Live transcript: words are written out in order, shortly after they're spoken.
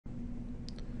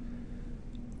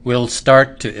We'll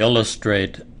start to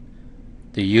illustrate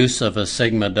the use of a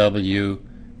sigma W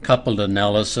coupled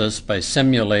analysis by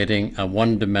simulating a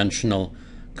one-dimensional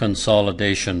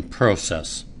consolidation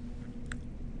process.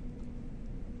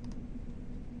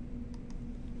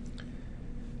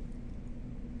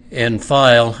 In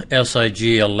file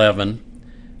SIG11,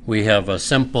 we have a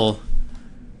simple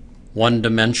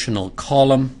one-dimensional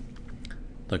column.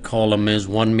 The column is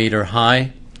 1 meter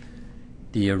high.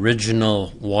 The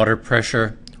original water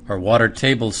pressure, or water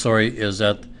table, is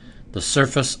at the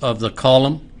surface of the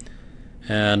column,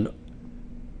 and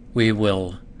we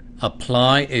will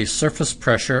apply a surface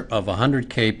pressure of 100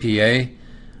 kPa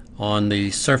on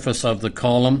the surface of the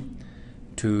column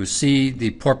to see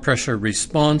the pore pressure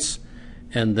response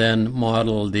and then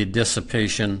model the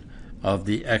dissipation of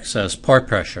the excess pore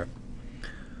pressure.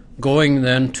 Going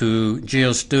then to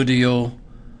GeoStudio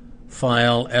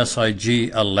file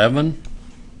SIG11,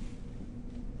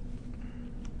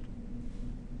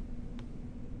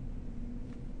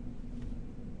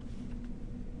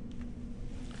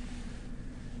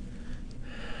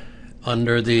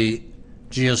 under the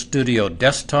GeoStudio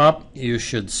desktop, you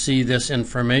should see this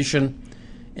information.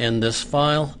 In this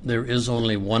file, there is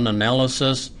only one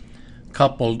analysis,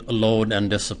 coupled load and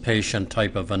dissipation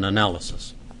type of an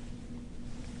analysis.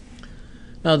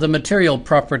 Now, the material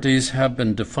properties have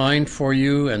been defined for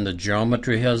you and the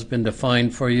geometry has been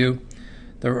defined for you.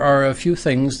 There are a few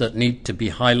things that need to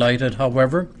be highlighted,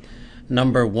 however.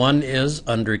 Number one is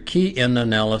under key in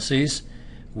analyses,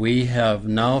 we have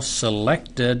now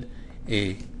selected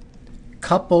a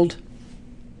coupled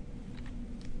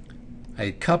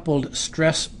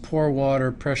stress pore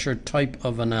water pressure type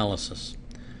of analysis.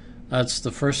 That's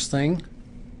the first thing.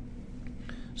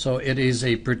 So it is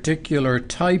a particular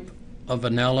type of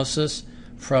analysis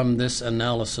from this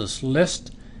analysis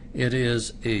list. It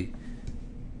is the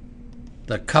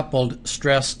coupled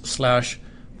stress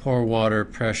 / pore water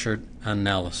pressure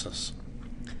analysis.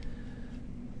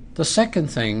 The second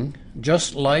thing,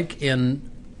 just like in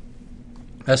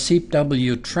a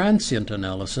SEEP-W transient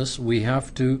analysis, we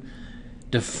have to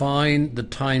define the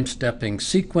time-stepping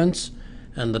sequence,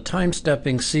 and the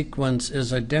time-stepping sequence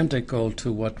is identical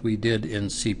to what we did in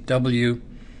SEEP-W.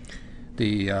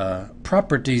 The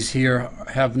properties here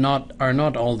are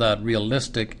not all that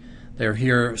realistic. They're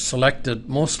here selected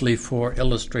mostly for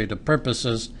illustrative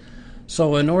purposes.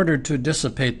 So in order to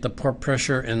dissipate the pore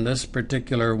pressure in this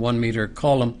particular 1 meter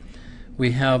column,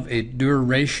 we have a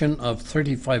duration of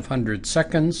 3,500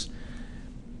 seconds.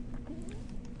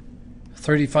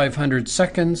 3,500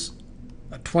 seconds,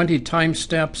 20 time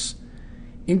steps,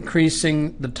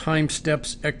 increasing the time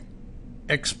steps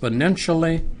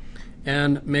exponentially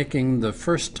and making the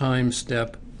first time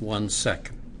step 1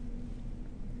 second.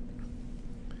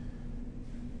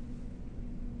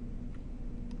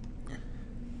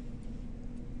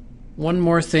 One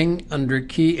more thing under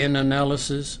key in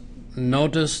analysis.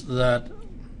 Notice that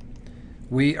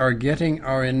we are getting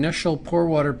our initial pore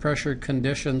water pressure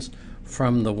conditions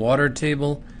from the water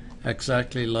table,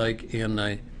 exactly like in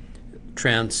a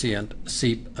transient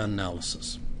SEEP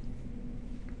analysis.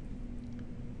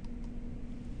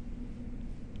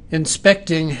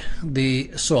 Inspecting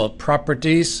the soil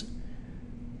properties,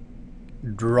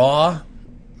 draw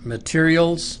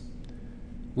materials.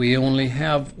 We only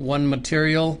have one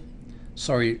material,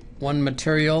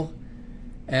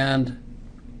 and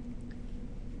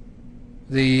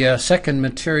the second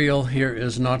material here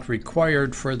is not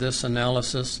required for this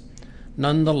analysis.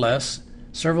 Nonetheless,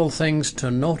 several things to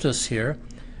notice here: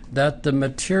 that the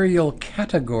material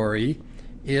category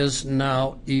is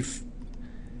now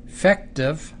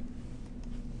effective.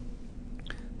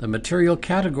 The material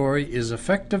category is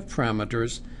effective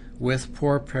parameters with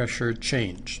pore pressure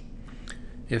change.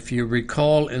 If you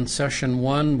recall, in session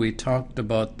 1 we talked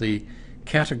about the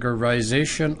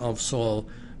categorization of soil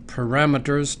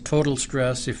parameters: total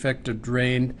stress, effective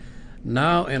drain.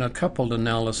 Now in a coupled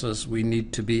analysis we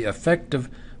need to be effective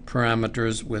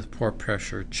parameters with pore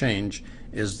pressure change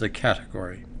is the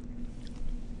category.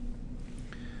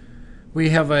 We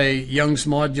have a Young's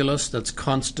modulus that's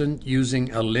constant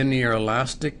using a linear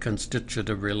elastic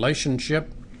constitutive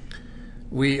relationship.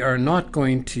 We are not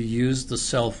going to use the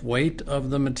self-weight of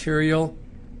the material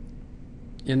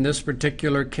in this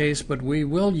particular case, but we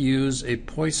will use a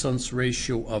Poisson's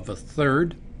ratio of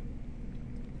 1/3,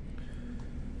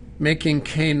 making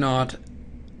K0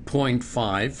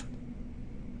 0.5.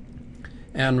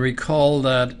 And recall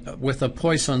that with a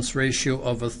Poisson's ratio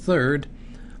of 1/3,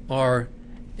 our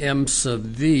m sub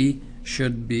v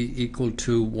should be equal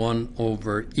to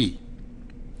 1/e.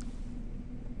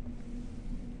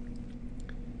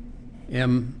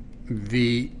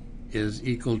 mv is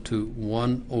equal to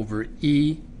 1 over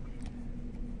E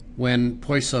when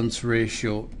Poisson's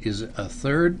ratio is a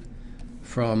third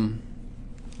from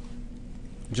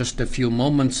just a few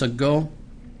moments ago.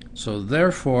 So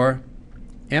therefore,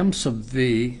 M sub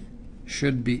V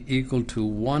should be equal to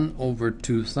 1 over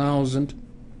 2000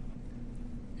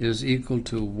 is equal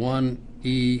to 1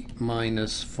 E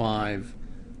minus 5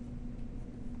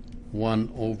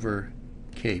 1 over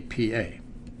kPa.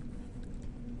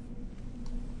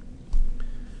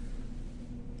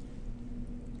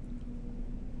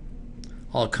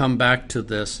 I'll come back to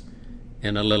this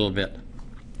in a little bit.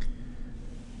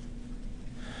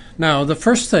 Now, the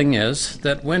first thing is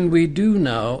that when we do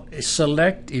now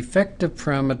select effective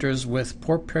parameters with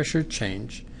pore pressure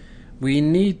change, we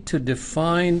need to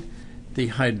define the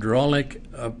hydraulic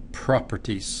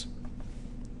properties.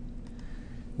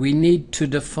 We need to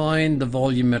define the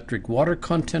volumetric water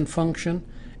content function,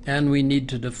 and we need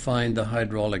to define the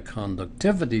hydraulic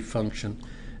conductivity function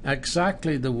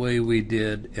exactly the way we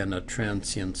did in a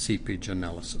transient seepage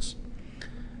analysis.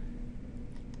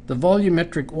 The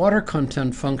volumetric water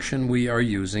content function we are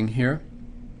using here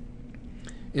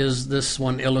is this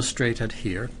one illustrated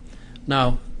here.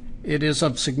 Now, it is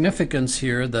of significance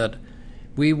here that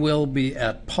we will be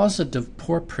at positive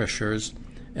pore pressures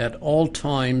at all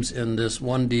times in this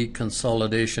 1D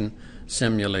consolidation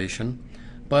simulation,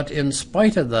 but in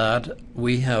spite of that,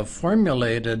 we have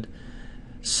formulated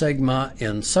sigma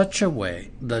in such a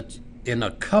way that in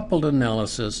a coupled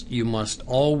analysis you must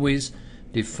always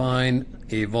define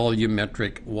a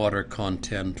volumetric water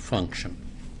content function.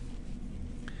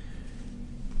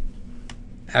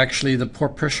 Actually, the pore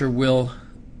pressure will,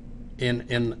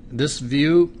 in this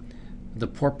view, the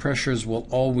pore pressures will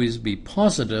always be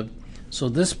positive, so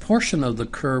this portion of the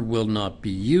curve will not be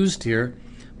used here,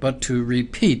 but to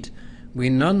repeat, we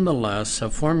nonetheless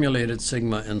have formulated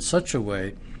sigma in such a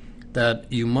way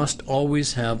that you must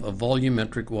always have a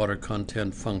volumetric water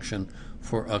content function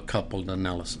for a coupled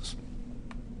analysis.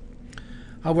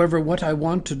 However, what I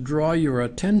want to draw your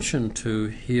attention to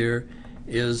here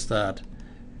is that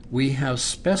we have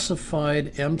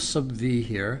specified M sub V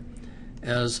here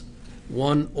as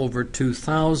 1 over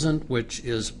 2000, which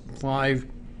is 5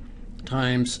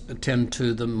 times 10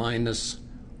 to the minus,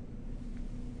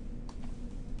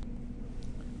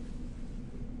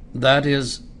 that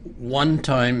is 1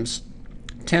 times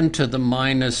 10 to the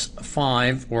minus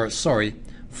 5, or sorry,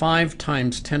 5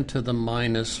 times 10 to the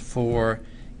minus 4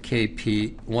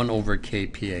 kp, 1 over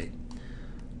kPa.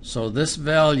 So this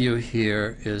value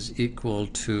here is equal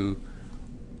to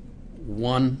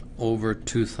 1 over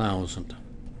 2000,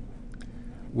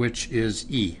 which is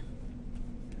E.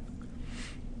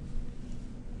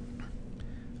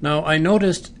 Now, I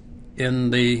noticed in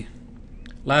the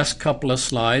last couple of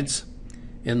slides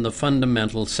in the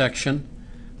fundamental section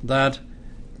that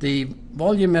the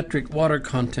volumetric water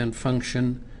content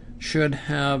function should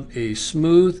have a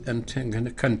smooth and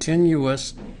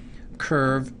continuous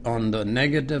curve on the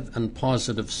negative and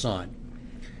positive side.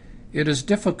 It is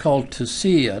difficult to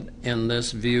see it in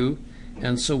this view,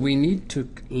 and so we need to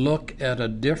look at a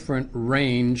different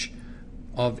range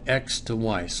of x to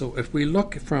y. So if we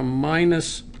look from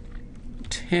minus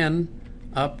 10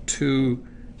 up to,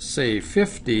 say,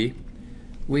 50,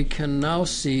 we can now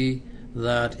see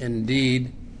that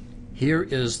indeed here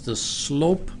is the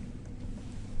slope.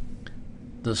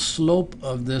 The slope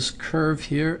of this curve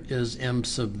here is M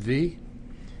sub V,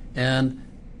 and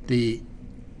the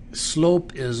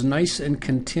slope is nice and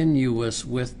continuous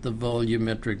with the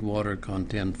volumetric water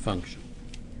content function.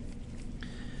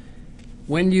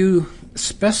 When you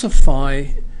specify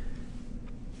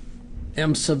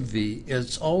M sub V,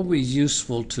 it's always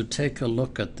useful to take a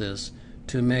look at this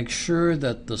to make sure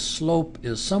that the slope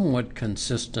is somewhat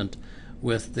consistent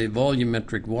with the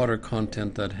volumetric water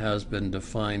content that has been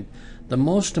defined. The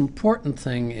most important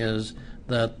thing is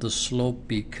that the slope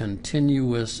be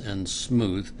continuous and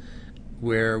smooth,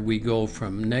 where we go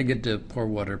from negative pore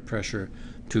water pressure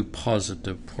to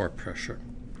positive pore pressure.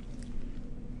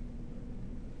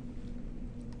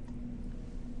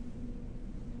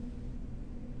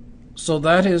 So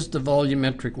that is the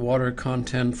volumetric water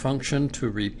content function. To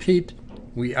repeat,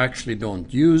 we actually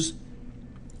don't use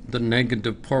the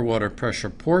negative pore water pressure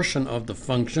portion of the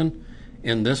function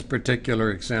in this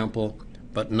particular example,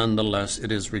 but nonetheless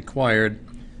it is required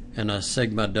in a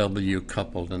sigma W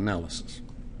coupled analysis.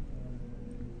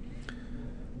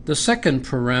 The second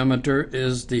parameter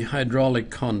is the hydraulic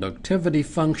conductivity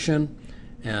function,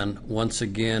 and once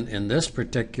again in this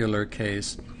particular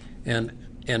case, and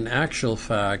in actual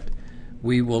fact,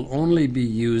 we will only be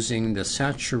using the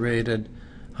saturated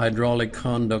hydraulic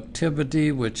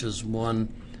conductivity, which is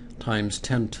 1 times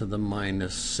 10 to the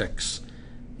minus 6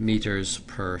 meters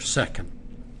per second.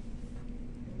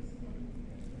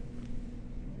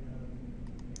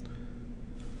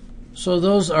 So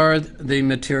those are the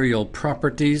material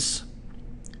properties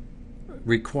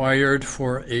required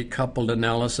for a coupled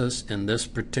analysis in this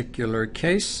particular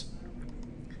case.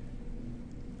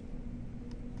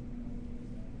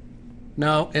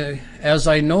 Now, as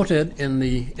I noted in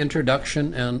the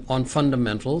introduction and on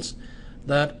fundamentals,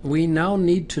 that we now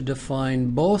need to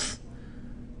define both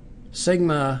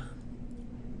sigma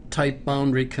type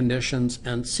boundary conditions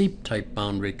and SEEP type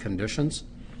boundary conditions.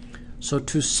 So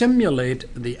to simulate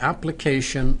the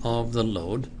application of the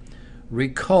load,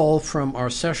 recall from our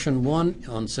session 1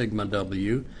 on sigma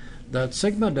W that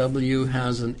sigma W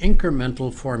has an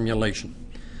incremental formulation.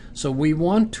 So we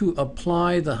want to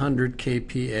apply the 100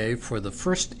 kPa for the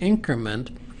first increment,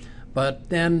 but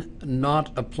then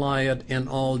not apply it in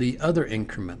all the other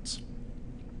increments.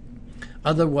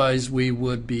 Otherwise, we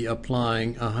would be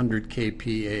applying 100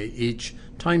 kPa each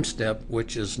time step,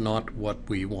 which is not what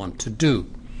we want to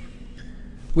do.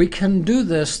 We can do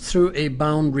this through a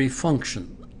boundary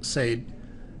function. Say,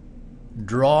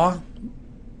 draw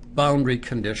boundary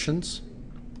conditions.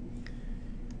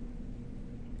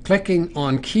 Clicking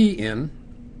on key in,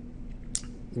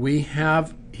 we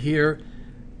have here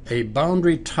a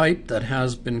boundary type that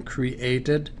has been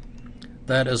created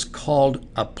that is called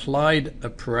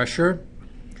applied pressure.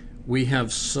 We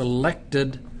have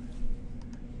selected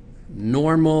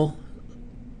normal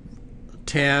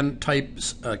tan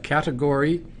types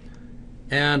category,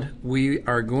 and we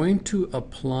are going to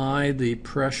apply the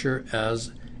pressure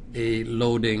as a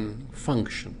loading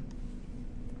function.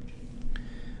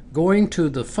 Going to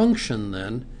the function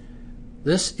then,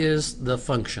 this is the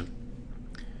function,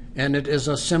 and it is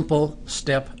a simple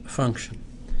step function.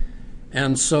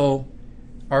 And so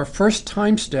our first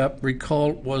time step,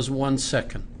 recall, was 1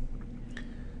 second.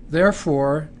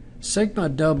 Therefore, sigma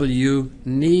W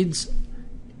needs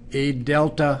a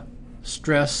delta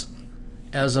stress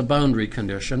as a boundary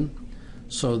condition.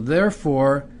 So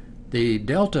therefore, the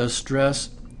delta stress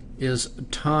is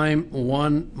time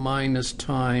 1 minus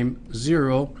time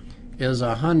 0 is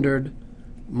 100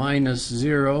 minus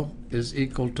 0 is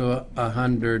equal to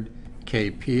 100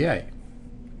 kPa.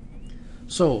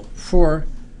 So for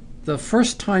the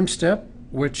first time step,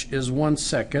 which is 1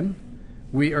 second,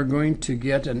 we are going to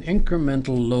get an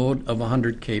incremental load of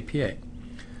 100 kPa.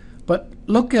 But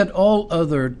look at all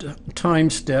other time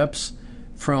steps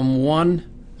from 1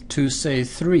 to, say,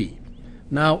 3.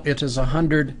 Now it is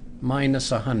 100 minus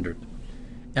 100,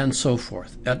 and so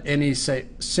forth. At any, say,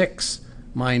 6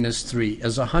 minus 3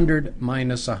 is 100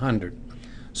 minus 100.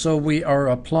 So we are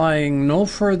applying no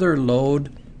further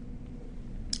load.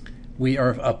 We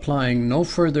are applying no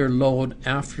further load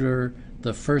after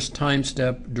the first time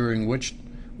step, during which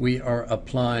we are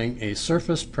applying a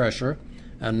surface pressure,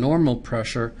 a normal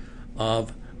pressure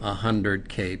of 100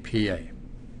 kPa.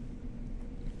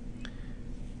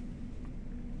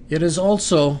 It is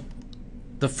also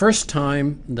the first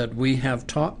time that we have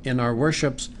taught in our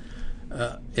workshops,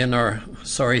 in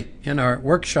our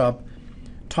workshop,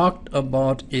 talked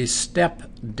about a step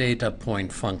data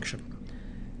point function.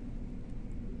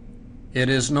 It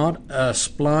is not a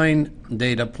spline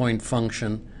data point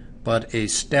function, but a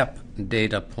step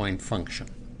data point function.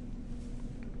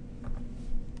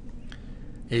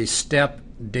 A step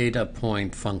data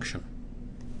point function.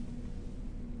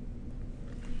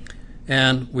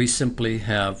 And we simply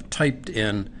have typed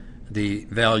in the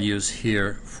values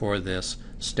here for this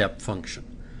step function.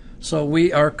 So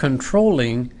we are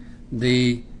controlling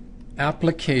the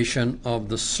application of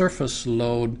the surface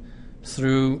load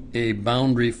through a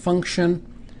boundary function.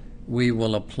 We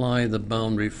will apply the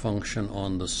boundary function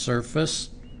on the surface.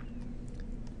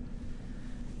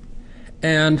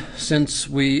 And since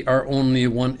we are only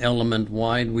one element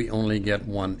wide, we only get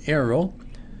one arrow.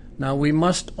 Now we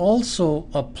must also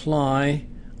apply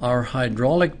our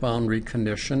hydraulic boundary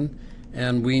condition,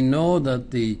 and we know that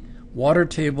the water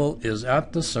table is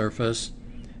at the surface,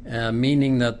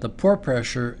 meaning that the pore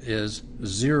pressure is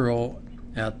 0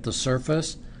 at the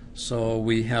surface. So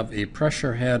we have a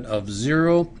pressure head of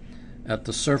 0 at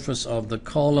the surface of the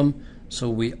column, so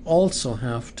we also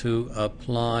have to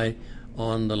apply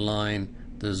on the line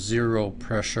the 0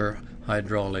 pressure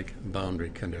hydraulic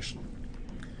boundary condition.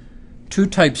 Two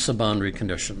types of boundary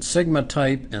conditions, sigma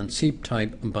type and SEEP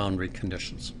type boundary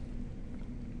conditions.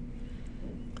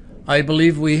 I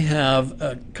believe we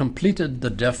have completed the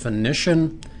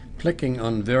definition. Clicking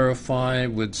on verify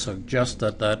would suggest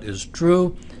that that is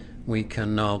true. We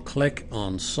can now click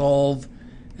on solve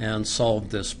and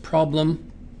solve this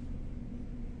problem.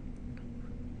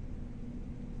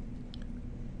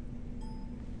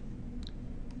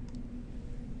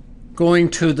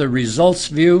 Going to the results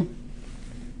view,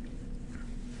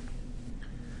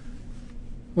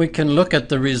 we can look at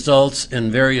the results in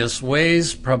various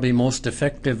ways, probably most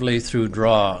effectively through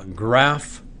draw a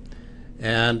graph,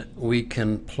 and we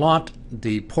can plot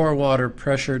the pore water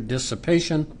pressure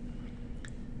dissipation.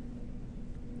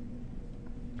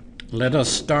 Let us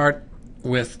start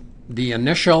with the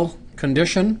initial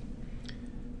condition.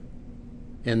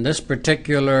 In this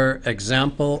particular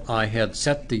example, I had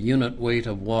set the unit weight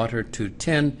of water to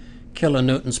 10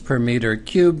 kilonewtons per meter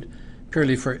cubed,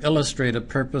 purely for illustrative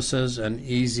purposes and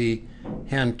easy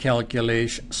hand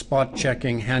calculation, spot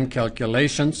checking hand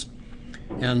calculations.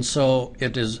 And so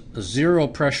it is zero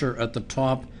pressure at the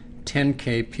top, 10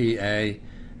 kPa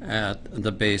at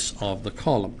the base of the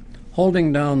column.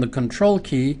 Holding down the control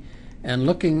key and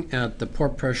looking at the pore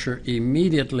pressure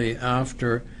immediately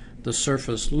after the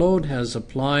surface load has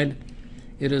applied,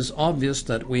 it is obvious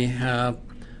that we have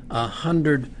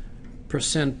 100%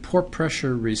 pore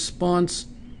pressure response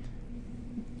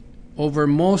over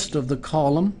most of the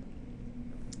column.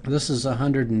 This is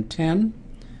 110,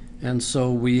 and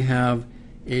so we have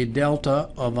a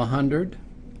delta of 100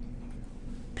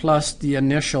 plus the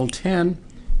initial 10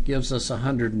 gives us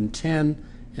 110,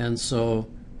 and so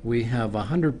we have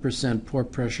 100% pore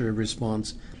pressure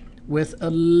response with a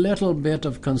little bit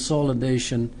of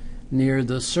consolidation near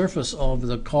the surface of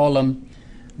the column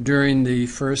during the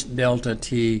first delta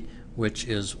T, which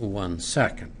is 1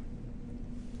 second.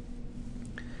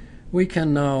 We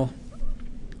can now,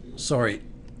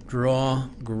 draw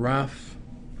graph.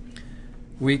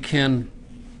 We can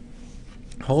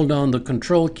hold down the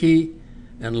control key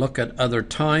and look at other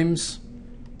times,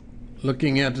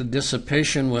 looking at the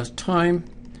dissipation with time.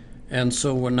 And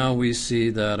so now we see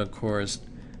that, of course,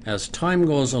 as time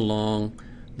goes along,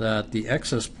 that the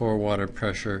excess pore water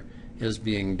pressure is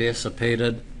being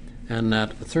dissipated, and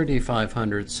at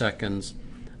 3,500 seconds,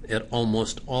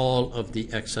 almost all of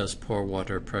the excess pore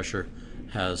water pressure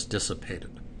has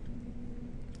dissipated.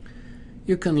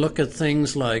 You can look at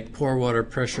things like pore water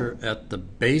pressure at the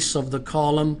base of the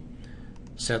column,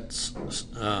 sets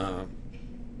the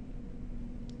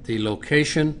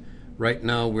location. Right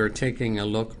now we're taking a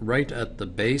look right at the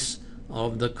base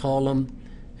of the column,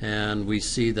 and we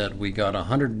see that we got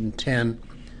 110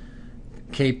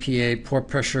 kPa pore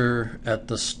pressure at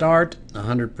the start,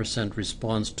 100%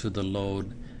 response to the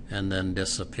load, and then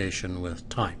dissipation with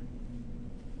time.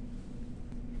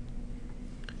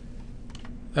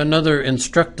 Another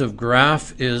instructive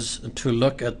graph is to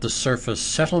look at the surface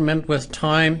settlement with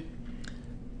time,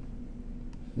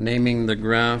 naming the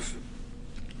graph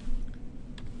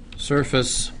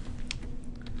surface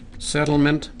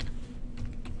settlement.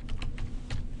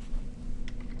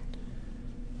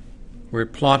 We're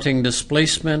plotting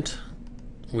displacement.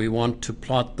 We want to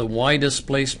plot the y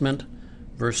displacement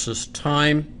versus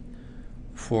time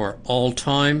for all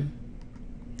time.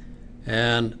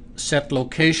 And set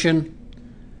location,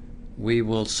 we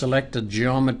will select a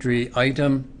geometry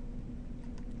item,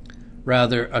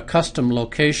 rather a custom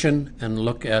location, and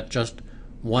look at just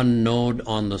one node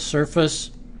on the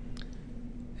surface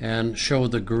and show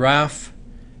the graph.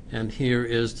 And here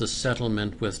is the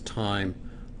settlement with time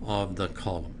of the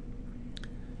column.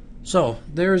 So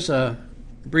there's a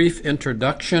brief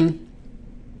introduction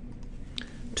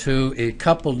to a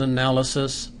coupled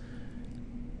analysis,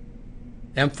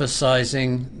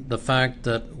 emphasizing the fact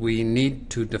that we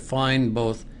need to define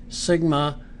both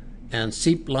sigma and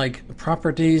seep-like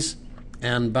properties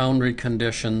and boundary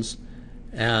conditions,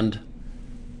 and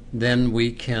then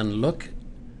we can look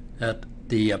at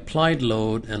the applied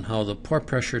load and how the pore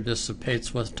pressure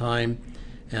dissipates with time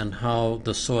and how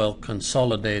the soil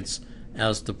consolidates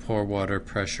as the pore water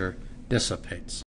pressure dissipates.